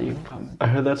actual value. I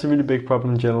heard that's a really big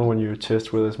problem in general when you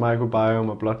test, whether it's microbiome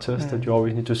or blood test, that you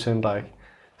always need to send like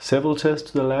several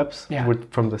tests to the labs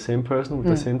from the same person with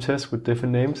the same test with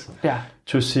different names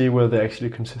to see whether they're actually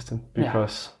consistent,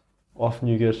 because often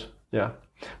you get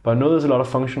but I know there's a lot of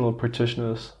functional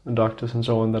practitioners and doctors and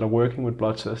so on that are working with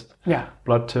blood tests,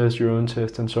 blood tests, urine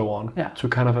tests and so on, to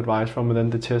kind of advise from, and then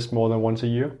they test more than once a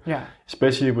year,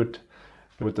 especially with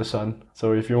the sun.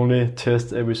 So if you only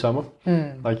test every summer,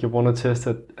 like you want to test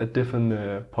at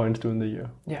different points during the year.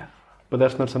 Yeah. But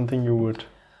that's not something you would...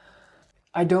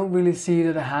 I don't really see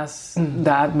that it has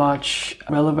that much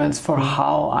relevance for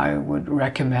how I would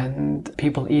recommend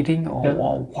people eating or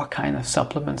what kind of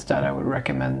supplements that I would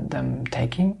recommend them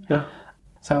taking. Yeah.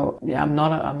 So I'm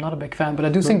not a big fan, but I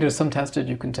do think there's some tests that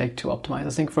you can take to optimize.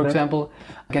 I think, for example,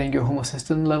 getting your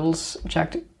homocysteine levels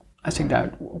checked, I think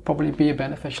that will probably be a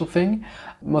beneficial thing.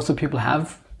 Most of the people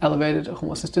have elevated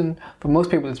homocysteine. For most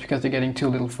people, it's because they're getting too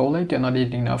little folate. They're not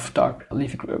eating enough dark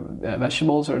leafy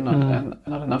vegetables, or not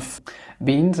enough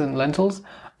beans and lentils.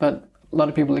 But a lot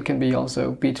of people, it can be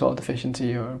also B12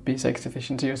 deficiency or B6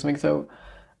 deficiency or something. So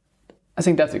I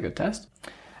think that's a good test.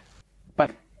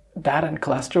 But that and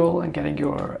cholesterol and getting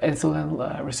your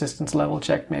insulin resistance level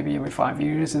checked maybe every 5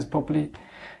 years is probably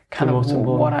kind of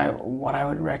what I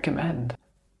would recommend.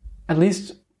 At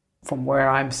least from where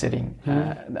I'm sitting.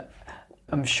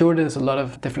 I'm sure there's a lot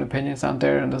of different opinions out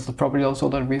there, and there's probably also a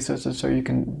lot of research, so you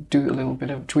can do a little bit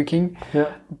of tweaking.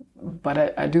 Yeah.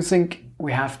 But I do think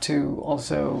we have to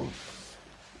also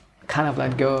kind of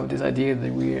let go of this idea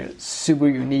that we're super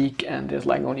unique and there's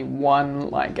like only one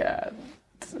like a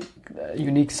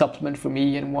unique supplement for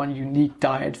me and one unique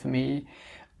diet for me.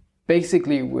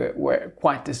 Basically, we're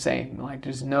quite the same. Like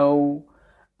there's no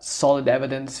solid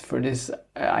evidence for this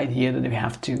idea that we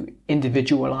have to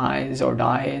individualize our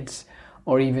diets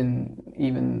or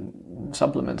even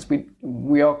supplements.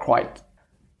 We are quite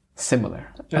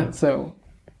similar. Yeah. And so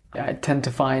I tend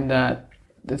to find that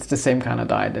it's the same kind of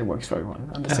diet that works for everyone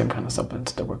and the same kind of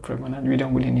supplements that work for everyone, and we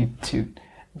don't really need to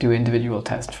do individual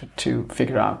tests to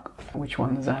figure out which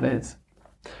ones that is.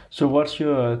 So what's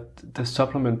the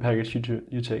supplement package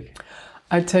you take?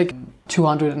 I take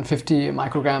 250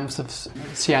 micrograms of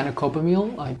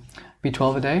cyanocobamide, like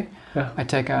B12 a day. Yeah. I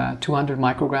take 200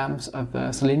 micrograms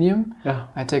of selenium. Yeah.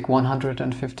 I take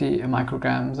 150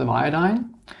 micrograms of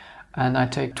iodine. And I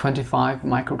take 25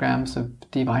 micrograms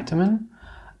of D vitamin.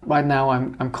 Right now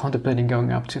I'm contemplating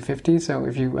going up to 50. So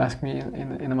if you ask me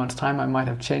in a month's time, I might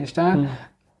have changed that.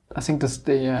 I think the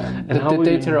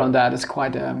data on that is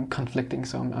quite conflicting.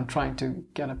 So I'm trying to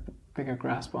get a bigger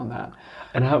grasp on that.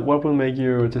 And what will make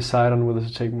you decide on whether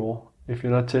to take more? If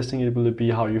you're not testing it, will it be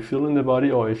how you feel in the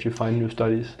body, or if you find new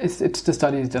studies? It's the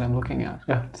studies that I'm looking at.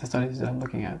 Yeah, it's the studies that I'm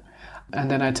looking at. And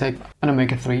then I take an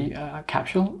omega-3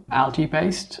 capsule,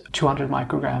 algae-based, 200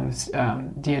 micrograms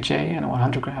DHA and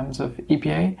 100 grams of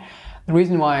EPA. The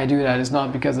reason why I do that is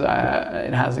not because it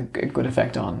has a good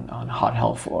effect on heart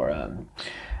health or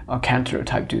cancer or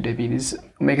type 2 diabetes.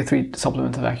 Omega-3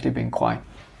 supplements have actually been quite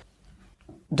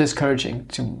discouraging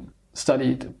to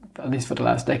study, at least for the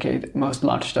last decade. Most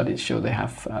large studies show they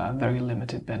have very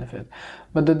limited benefit.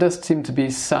 But there does seem to be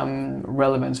some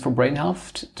relevance for brain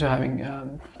health to having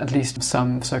at least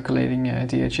some circulating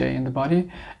DHA in the body.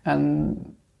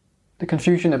 And the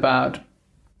confusion about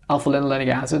alpha-linoleic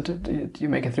acid,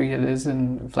 omega-3 that is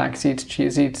in flax seeds,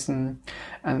 chia seeds,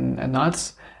 and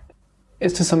nuts,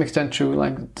 is to some extent true.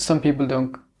 Like some people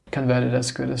don't convert it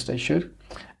as good as they should.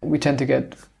 We tend to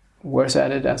get worse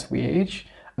at it as we age.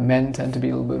 Men tend to be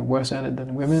a little bit worse at it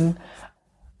than women.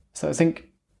 So I think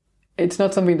it's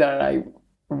not something that I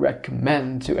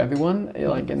recommend to everyone.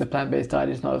 Like in the plant-based diet,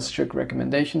 it's not a strict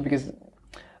recommendation because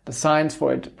the science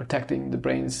for it protecting the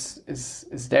brains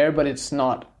is there, but it's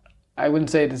not. I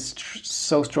wouldn't say it is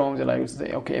so strong that I would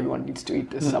say, okay, everyone needs to eat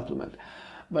this supplement.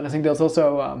 But I think there's also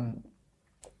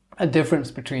a difference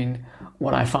between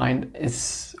what I find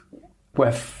is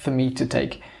worth for me to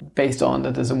take based on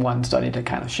that there's one study that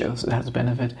kind of shows it has a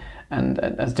benefit, and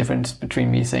there's a difference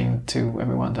between me saying to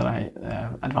everyone that I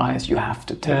advise you have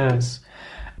to take this.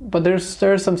 But there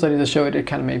are some studies that show it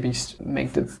can maybe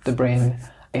make the brain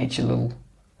age a little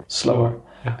slower,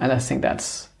 and I think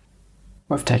that's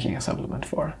worth taking a supplement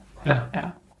for.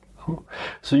 Yeah. Cool.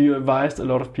 So you advised a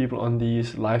lot of people on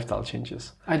these lifestyle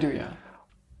changes. I do, yeah.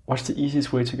 What's the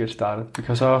easiest way to get started?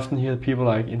 Because I often hear people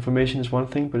like information is one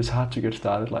thing, but it's hard to get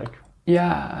started. Like,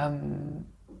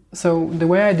 so the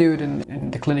way I do it in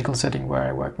the clinical setting where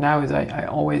I work now is I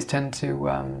always tend to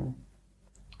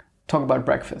talk about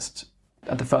breakfast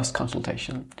at the first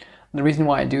consultation. And the reason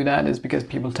why I do that is because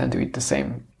people tend to eat the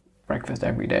same breakfast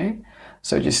every day.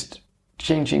 So just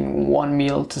changing one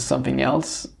meal to something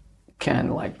else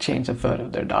can like change a third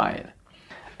of their diet.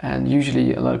 And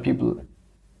usually a lot of people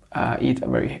eat a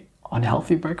very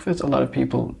unhealthy breakfast. A lot of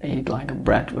people eat like a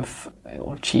bread with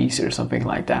or cheese or something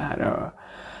like that.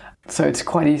 So it's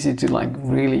quite easy to like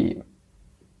really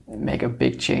make a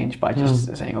big change by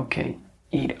just saying, okay,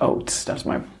 eat oats. That's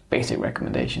my basic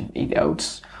recommendation. Eat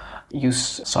oats.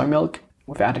 Use soy milk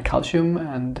with added calcium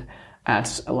and add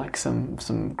like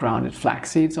some grounded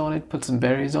flax seeds on it. Put some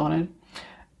berries on it.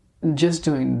 And just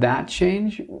doing that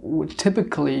change would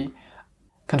typically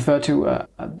confer to a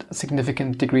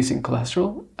significant decrease in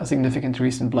cholesterol, a significant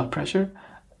decrease in blood pressure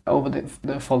over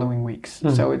the following weeks.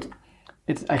 So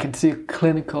I can see a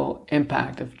clinical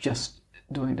impact of just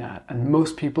doing that. And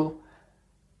most people,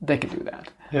 they can do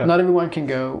that. Yeah. Not everyone can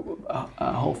go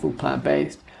whole food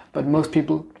plant-based, but most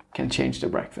people can change their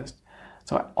breakfast.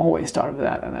 So I always start with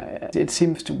that, and it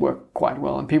seems to work quite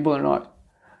well. And people are not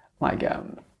like,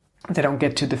 they don't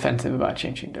get too defensive about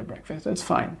changing their breakfast. That's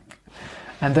fine.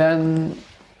 And then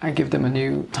I give them a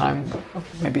new time,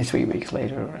 maybe 3 weeks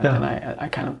later, and then I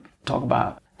kind of talk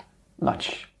about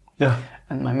lunch. Yeah.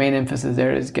 And my main emphasis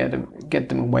there is get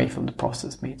them away from the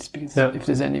processed meats, because if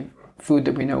there's any food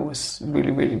that we know is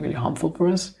really, really, really harmful for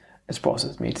us, it's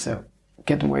processed meat. So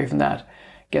get them away from that,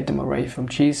 get them away from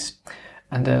cheese,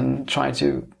 and then try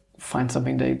to find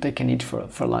something they can eat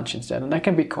for lunch instead. And that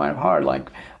can be quite hard.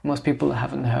 Like most people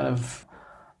haven't heard of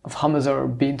hummus or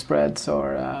bean spreads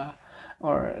or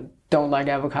don't like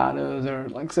avocados or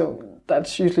like, so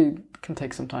that's usually can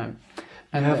take some time.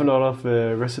 And you have a lot of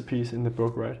recipes in the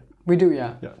book, right? We do,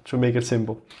 yeah. Yeah, to make it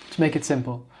simple. To make it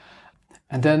simple.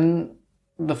 And then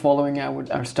the following I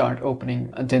would start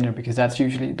opening a dinner, because that's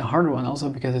usually the harder one also,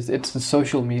 because it's the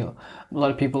social meal. A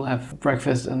lot of people have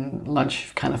breakfast and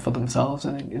lunch kind of for themselves,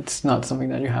 and it's not something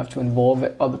that you have to involve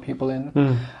other people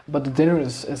in. But the dinner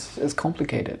is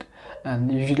complicated,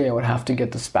 and usually I would have to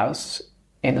get the spouse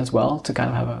in as well to kind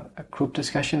of have a group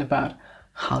discussion about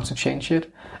how to change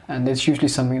it. And it's usually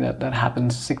something that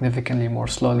happens significantly more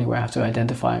slowly, where I have to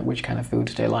identify which kind of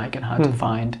foods they like and how to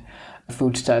find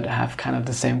foods that have kind of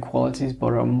the same qualities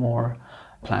but are more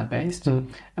plant-based.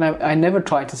 And I never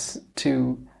try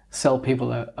to sell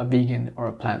people a vegan or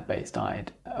a plant-based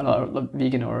diet, a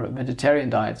vegan or a vegetarian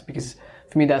diet, because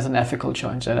for me that's an ethical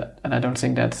choice, and I don't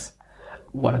think that's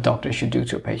what a doctor should do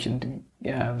to a patient.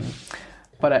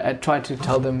 But I try to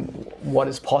tell them what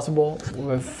is possible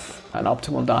with an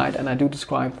optimal diet, and I do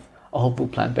describe a whole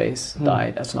food plant-based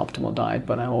diet as an optimal diet,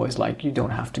 but I'm always like, you don't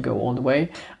have to go all the way.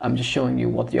 I'm just showing you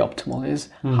what the optimal is.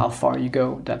 How far you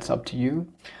go, that's up to you.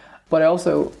 But I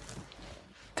also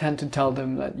tend to tell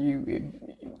them that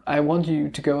I want you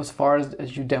to go as far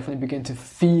as you definitely begin to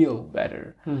feel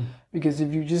better. Because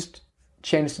if you just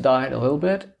change the diet a little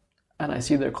bit, and I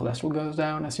see their cholesterol goes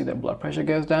down, I see their blood pressure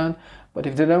goes down, but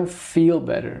if they don't feel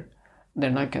better, they're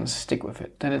not going to stick with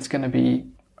it. Then it's going to be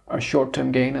a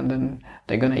short-term gain, and then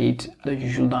they're going to eat the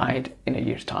usual diet in a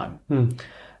year's time.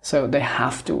 So they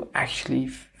have to actually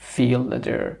feel that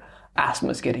their asthma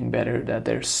is getting better, that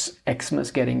their eczema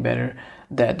is getting better,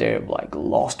 that they're like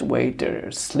lost weight,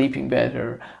 they're sleeping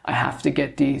better. I have to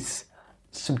get these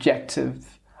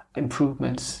subjective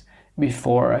improvements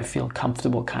before I feel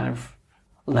comfortable kind of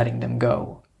letting them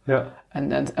go. Yeah.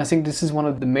 And I think this is one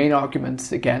of the main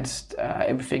arguments against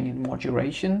everything in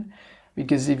moderation.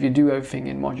 Because if you do everything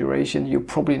in moderation, you're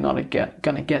probably not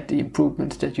going to get the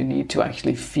improvements that you need to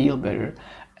actually feel better,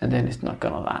 and then it's not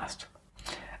going to last.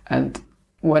 And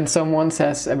when someone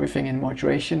says everything in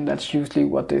moderation, that's usually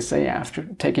what they say after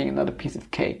taking another piece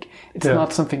of cake. It's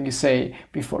not something you say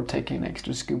before taking an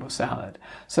extra scoop of salad.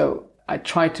 So I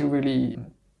try to really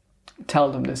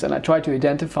tell them this, and I try to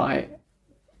identify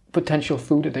potential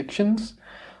food addictions,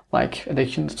 like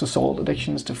addictions to salt,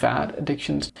 addictions to fat,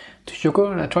 addictions to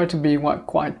sugar, and I try to be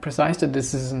quite precise that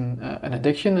this is an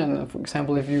addiction. And for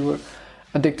example, if you were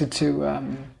addicted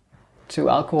to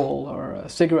alcohol or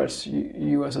cigarettes,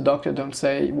 you as a doctor don't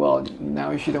say, well,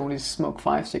 now you should only smoke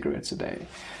 5 cigarettes a day.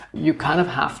 You kind of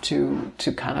have to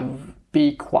kind of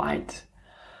be quite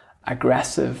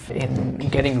aggressive in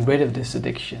getting rid of this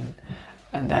addiction,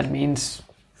 and that means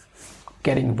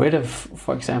getting rid of,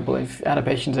 for example, if at a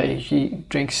patient say he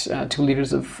drinks 2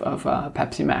 liters of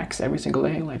Pepsi Max every single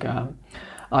day, like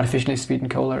artificially sweetened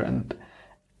cola, and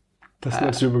that's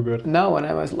not super good. No, and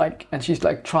I was like, and she's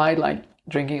like tried like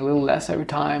drinking a little less every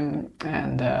time,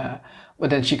 and but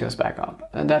then she goes back up,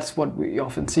 and that's what we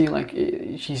often see. Like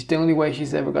she's the only way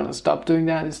she's ever gonna stop doing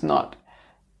that is not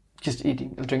just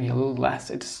drinking a little less.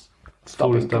 It's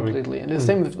stopping completely. And the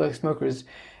same with like smokers.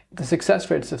 The success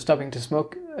rates of stopping to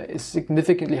smoke is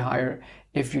significantly higher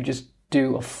if you just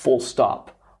do a full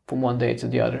stop from one day to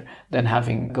the other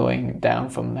than going down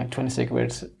from like 20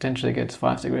 cigarettes, potentially get to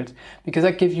 5 cigarettes, because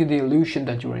that gives you the illusion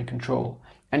that you're in control,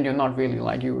 and you're not really.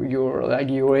 Like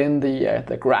you're in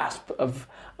the grasp of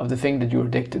the thing that you're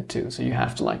addicted to. So you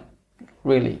have to like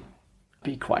really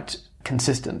be quite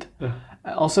consistent. Yeah.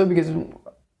 Also because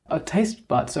our taste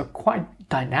buds are quite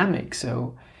dynamic.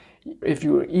 So if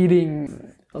you're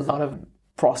eating a lot of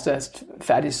processed,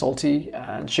 fatty, salty,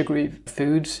 and sugary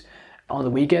foods on the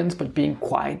weekends, but being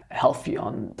quite healthy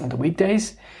on the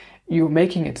weekdays, you're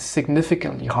making it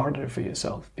significantly harder for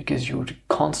yourself because you're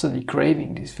constantly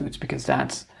craving these foods, because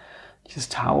that's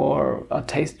just how our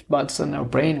taste buds and our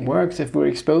brain works. If we're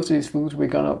exposed to these foods, we're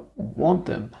gonna want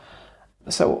them.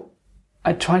 So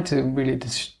I try to really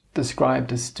describe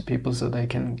this to people so they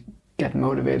can get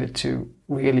motivated to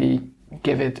really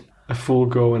give it a full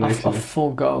go, and a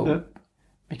full go,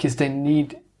 because they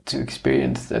need to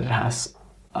experience that it has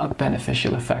a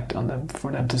beneficial effect on them for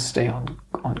them to stay on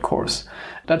course.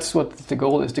 That's what the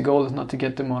goal is. The goal is not to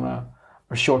get them on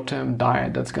a short-term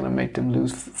diet that's going to make them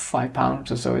lose 5 pounds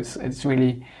or so. It's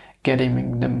really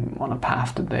getting them on a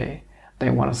path that they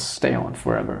want to stay on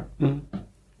forever.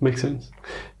 Makes sense.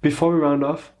 Before we round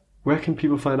off, where can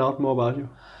people find out more about you?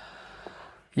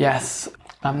 Yes,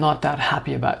 I'm not that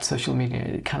happy about social media.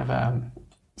 It kind of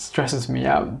stresses me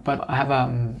out. But I have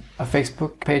a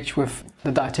Facebook page with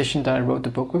the dietitian that I wrote the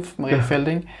book with, Maria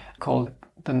Felding, called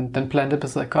Den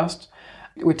Plantebaserede Kost.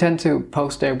 We tend to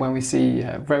post there when we see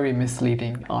very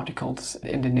misleading articles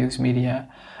in the news media,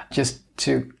 just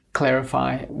to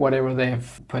clarify whatever they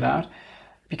have put out.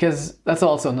 Because that's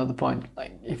also another point.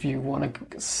 Like, if you want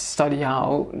to study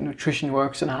how nutrition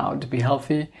works and how to be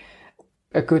healthy,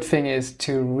 a good thing is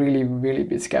to really, really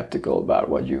be skeptical about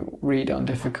what you read on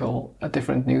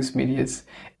different news medias.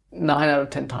 9 out of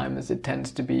 10 times it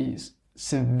tends to be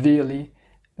severely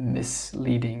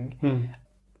misleading.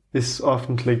 It's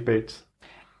often clickbait.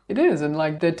 It is, and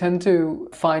like they tend to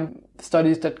find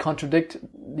studies that contradict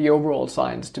the overall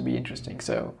science to be interesting.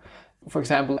 So, for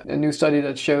example, a new study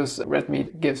that shows red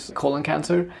meat gives colon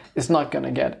cancer is not going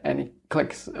to get any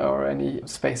clicks or any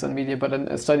space on media, but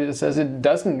a study that says it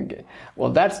doesn't get,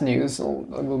 well, that's news,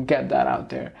 we'll get that out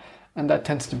there. And that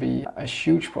tends to be a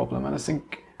huge problem. And I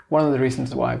think one of the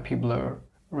reasons why people are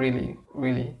really,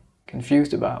 really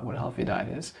confused about what a healthy diet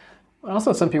is. But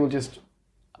also some people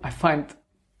I find,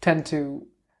 tend to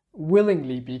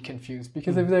willingly be confused,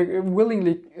 because if they're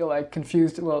willingly like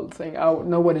confused, well, saying, oh,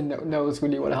 nobody knows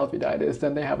really what a healthy diet is,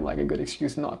 then they have like a good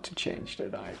excuse not to change their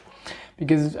diet.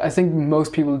 Because I think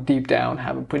most people deep down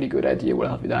have a pretty good idea what a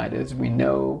healthy diet is. We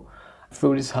know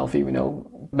fruit is healthy, we know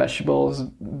vegetables,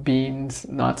 beans,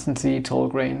 nuts and seeds, whole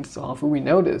grains are healthy. We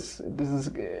know this. This is,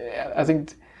 I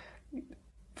think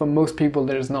for most people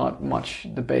there's not much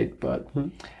debate, but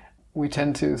we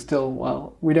tend to still,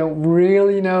 well, we don't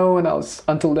really know, and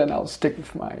until then I'll stick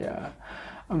with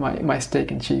my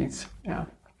steak and cheese. Yeah.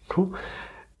 Cool.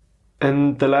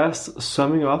 And the last,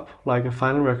 summing up, like a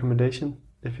final recommendation,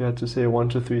 if you had to say 1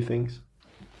 to 3 things.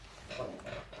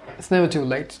 It's never too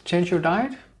late to change your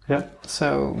diet. Yeah.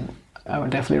 So I would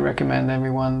definitely recommend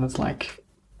everyone that's like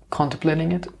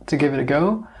contemplating it to give it a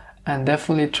go, and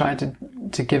definitely try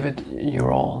to give it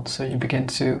your all, so you begin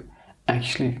to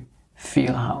actually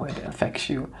feel how it affects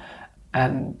you.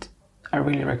 And I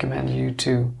really recommend you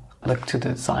to look to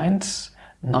the science,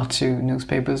 not to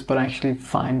newspapers, but actually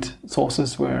find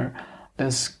sources where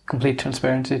there's complete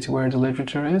transparency to where the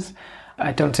literature is.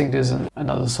 I don't think there's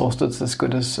another source that's as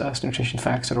good as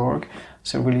nutritionfacts.org,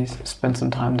 so really spend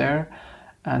some time there.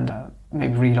 And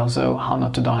maybe read also How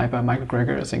Not to Die by Michael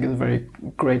Greger. I think it's a very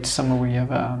great summary of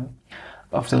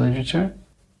the literature.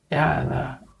 Yeah,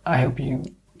 and I hope you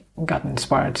got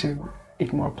inspired to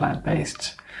eat more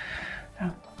plant-based.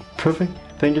 Yeah. Perfect.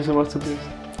 Thank you so much, Tobias.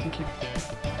 Thank you.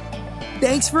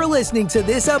 Thanks for listening to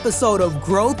this episode of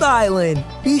Growth Island.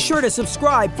 Be sure to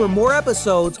subscribe for more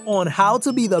episodes on how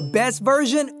to be the best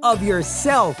version of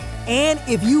yourself. And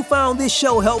if you found this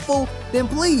show helpful, then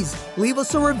please leave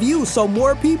us a review so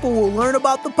more people will learn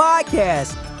about the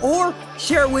podcast, or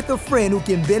share with a friend who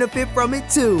can benefit from it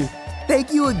too.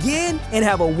 Thank you again and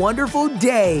have a wonderful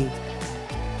day.